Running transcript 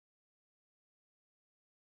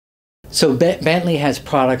So Bentley has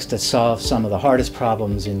products that solve some of the hardest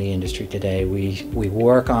problems in the industry today. We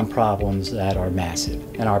work on problems that are massive,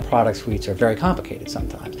 and our product suites are very complicated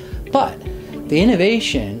sometimes. But the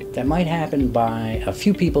innovation that might happen by a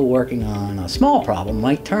few people working on a small problem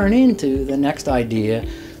might turn into the next idea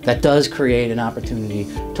that does create an opportunity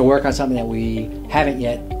to work on something that we haven't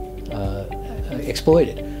yet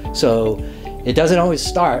exploited. So it doesn't always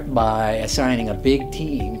start by assigning a big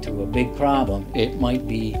team to a big problem. It might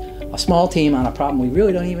be a small team on a problem we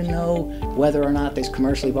really don't even know whether or not it's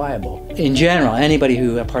commercially viable. In general, anybody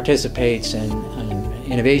who participates in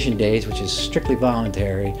Innovation Days, which is strictly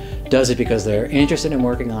voluntary, does it because they're interested in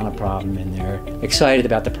working on a problem and they're excited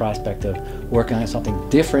about the prospect of working on something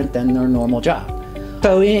different than their normal job.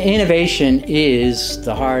 So innovation is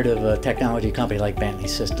the heart of a technology company like Bentley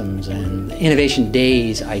Systems, and Innovation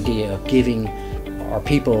Days idea of giving our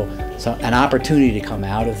people an opportunity to come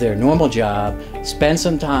out of their normal job, spend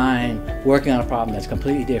some time working on a problem that's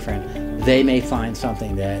completely different. They may find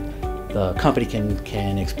something that the company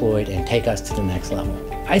can exploit and take us to the next level.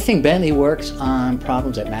 I think Bentley works on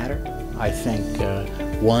problems that matter. I think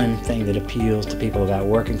one thing that appeals to people about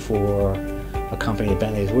working for a company at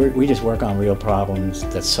Bentley is we just work on real problems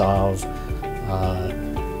that solve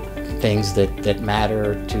things that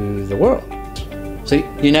matter to the world. So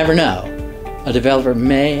you never know. A developer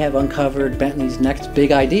may have uncovered Bentley's next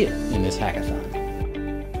big idea in this hackathon.